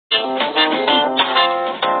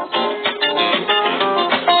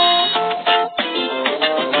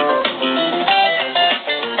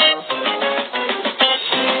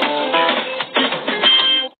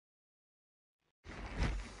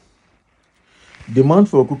Demand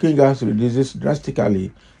for cooking gas reduces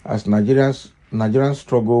drastically as Nigerians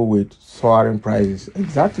struggle with soaring prices.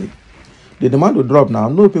 Exactly. The demand will drop now.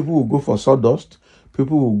 No, people will go for sawdust,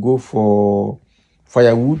 people will go for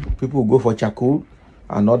firewood, people will go for charcoal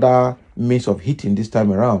and other means of heating this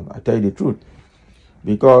time around. I tell you the truth.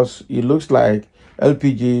 Because it looks like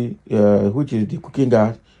LPG, which is the cooking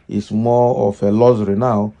gas, is more of a luxury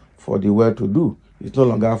now for the well-to-do. It's no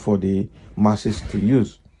longer for the masses to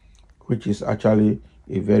use, which is actually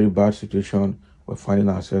a very bad situation we're finding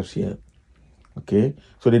ourselves here. Okay,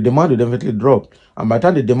 so the demand will definitely drop, and by the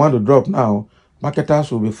time the demand will drop now, marketers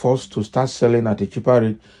will be forced to start selling at a cheaper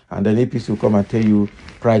rate, and then APC will come and tell you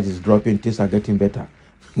price is dropping, things are getting better,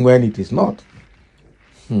 when it is not.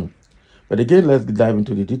 But again, let's dive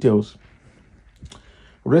into the details.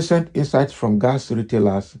 Recent insights from gas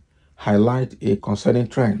retailers highlight a concerning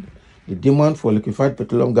trend. The demand for liquefied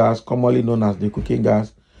petroleum gas, commonly known as the cooking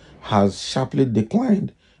gas, has sharply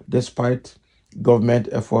declined despite government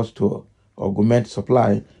efforts to augment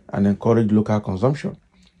supply and encourage local consumption.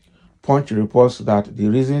 Punch reports that the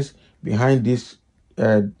reasons behind this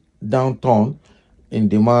uh, downturn in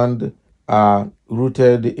demand are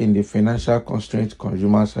rooted in the financial constraints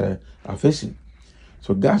consumers are facing.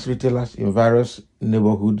 So gas retailers in various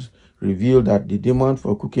neighborhoods reveal that the demand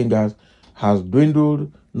for cooking gas has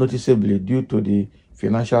dwindled noticeably due to the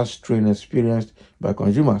financial strain experienced by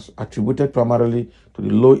consumers, attributed primarily to the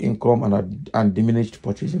low income and diminished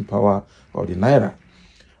purchasing power of the naira.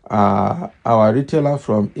 Our retailer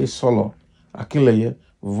from Isolo, Akinleye,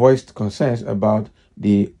 voiced concerns about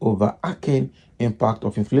the overarching impact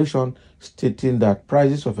of inflation, stating that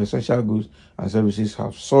prices of essential goods and services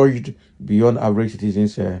have surged beyond average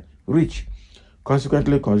citizens' reach.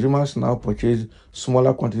 Consequently, consumers now purchase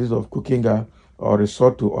smaller quantities of cooking gas or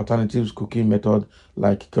resort to alternative cooking methods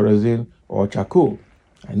like kerosene or charcoal.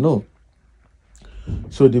 I know.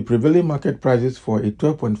 So the prevailing market prices for a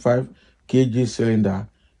 12.5 kg cylinder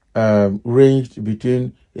ranged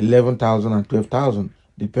between 11,000 and 12,000,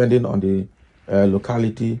 depending on the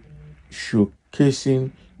locality,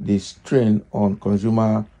 showcasing the strain on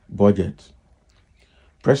consumer budgets.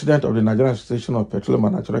 President of the Nigerian Association of Petroleum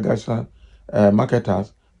and Natural Gas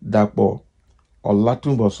Marketers, Dapo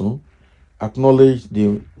Olatunbosun, acknowledged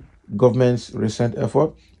the government's recent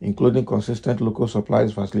effort, including consistent local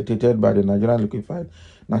supplies facilitated by the Nigerian Liquefied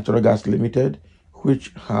Natural Gas Limited,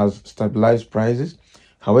 which has stabilized prices.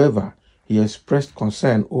 However, he expressed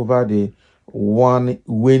concern over the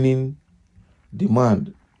waning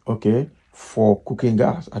demand, for cooking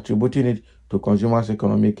gas, attributing it to consumers'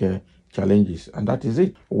 economic challenges. And that is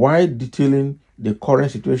it. While detailing the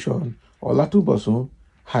current situation, Olatunbosun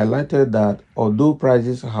highlighted that although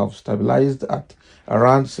prices have stabilized at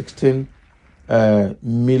around 16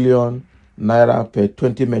 million naira per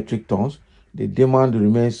 20 metric tons, the demand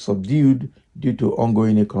remains subdued due to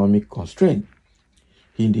ongoing economic constraint.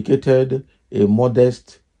 He indicated a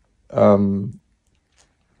modest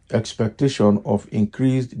expectation of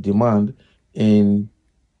increased demand in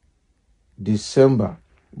December,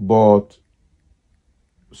 but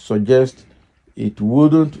suggest it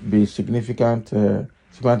wouldn't be significantly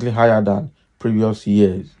higher than previous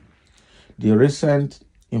years. The recent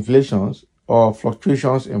inflations or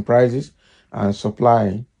fluctuations in prices and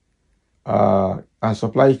supply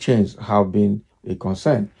chains have been a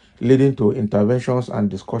concern, leading to interventions and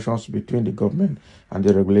discussions between the government and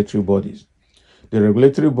the regulatory bodies. The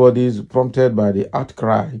regulatory bodies, prompted by the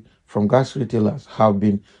outcry from gas retailers, have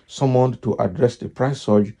been summoned to address the price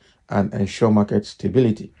surge and ensure market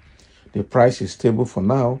stability. The price is stable for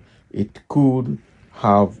now. It could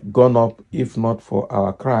have gone up if not for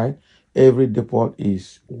our cry. Every depot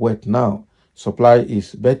is wet now. Supply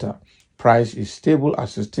is better. Price is stable at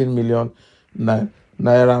 16 million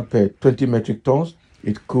naira per 20 metric tons.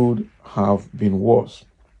 It could have been worse.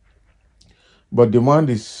 But demand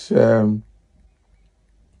is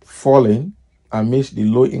falling amidst the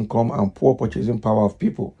low income and poor purchasing power of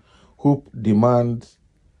people. Hope demand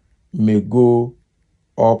may go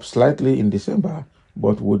up slightly in December,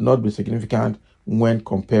 but would not be significant when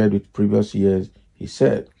compared with previous years, he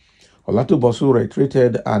said. Olatunbosun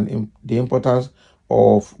reiterated the importance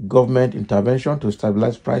of government intervention to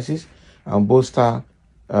stabilize prices and bolster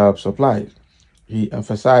supplies. He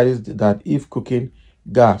emphasized that if cooking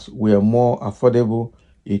gas were more affordable,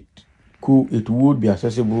 it would be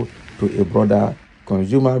accessible to a broader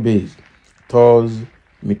consumer base, thus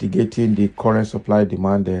mitigating the current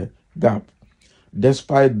supply-demand gap.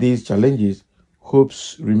 Despite these challenges,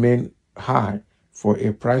 hopes remain high for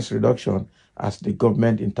a price reduction as the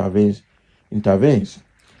government intervenes.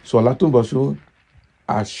 So Olatunbosun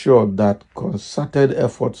assured that concerted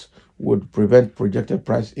efforts would prevent projected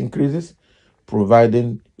price increases,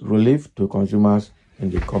 providing relief to consumers in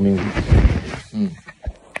the coming weeks.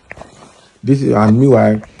 This is, and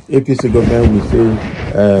meanwhile, APC government will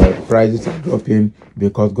say prices are dropping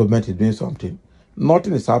because government is doing something.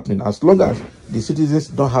 Nothing is happening. As long as the citizens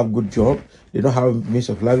don't have good job, they don't have means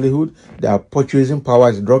of livelihood, their purchasing power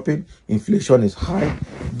is dropping, inflation is high,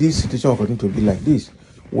 this situation will continue to be like this.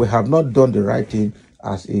 We have not done the right thing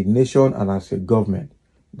as a nation and as a government.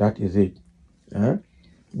 That is it.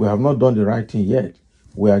 We have not done the right thing yet.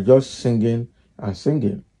 We are just singing and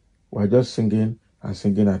singing. We are just singing and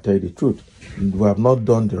singing, and tell you the truth. We have not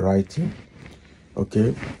done the right thing.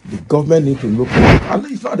 Okay? The government need to look at it. And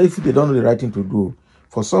it's not if they don't know the right thing to do.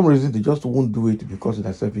 For some reason, they just won't do it because of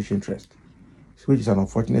their selfish interest, which is an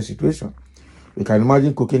unfortunate situation. You can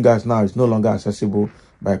imagine cooking gas now is no longer accessible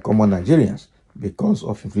by common Nigerians because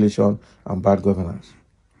of inflation and bad governance.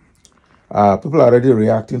 People are already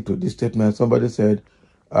reacting to this statement. Somebody said,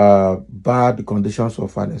 bad conditions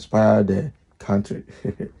of an expired country.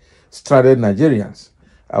 Stranded Nigerians.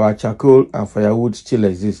 Our charcoal and firewood still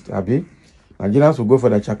exist, Abi. Nigerians will go for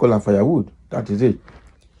the charcoal and firewood. That is it.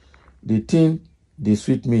 The thing, they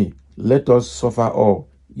sweet me. Let us suffer all.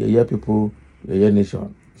 Yeah, people, yeah,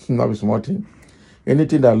 nation. Not a small thing.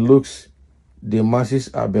 Anything that looks the masses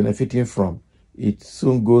are benefiting from, it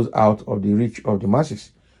soon goes out of the reach of the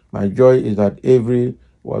masses. My joy is that every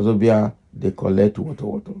wazobia they collect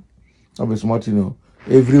water. Not a small thing, you know.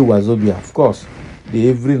 Every wazobia, of course.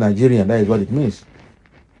 Every Nigerian, that is what it means.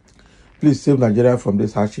 Please save Nigeria from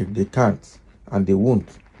this hardship. They can't and they won't.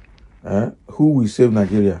 Who will save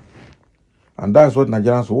Nigeria? And that's what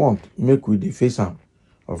Nigerians want. Make we deface them.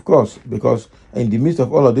 Of course, because in the midst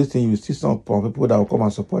of all of these things, you see some people that will come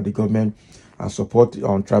and support the government and support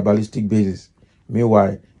on tribalistic basis.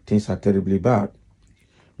 Meanwhile, things are terribly bad.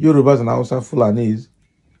 Yorubas and Hausa Fulanis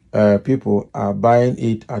people are buying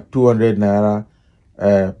it at 200 naira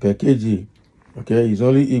per kg. Okay, it's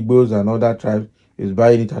only Igbos and other tribes is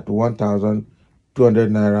buying it at 1,200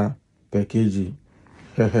 naira per kg.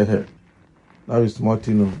 Now it's small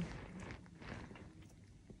to know.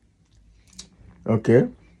 Okay.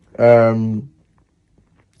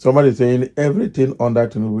 Somebody saying everything under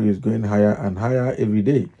Tinubu is going higher and higher every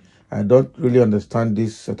day. I don't really understand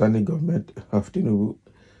this satanic government of Tinubu.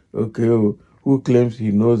 Okay, who claims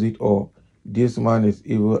he knows it all? This man is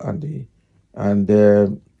evil and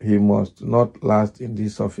he must not last in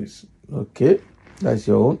this office. Okay, that's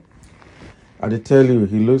your own. I tell you,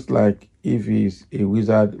 he looks like if he's a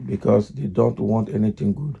wizard because they don't want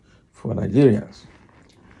anything good for Nigerians.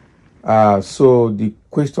 So the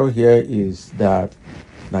question here is that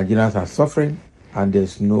Nigerians are suffering and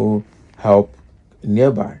there's no help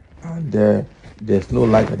nearby, and there's no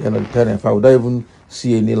light at the end of the tunnel. In fact, we don't even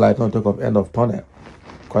see any light, not talk of end of tunnel.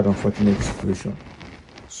 Quite unfortunate situation.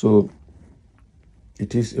 So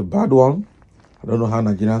it is a bad one. I don't know how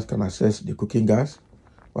Nigerians can access the cooking gas,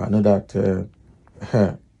 but I know that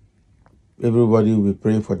everybody will be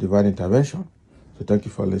praying for divine intervention. So thank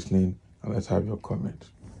you for listening, and let's have your comment.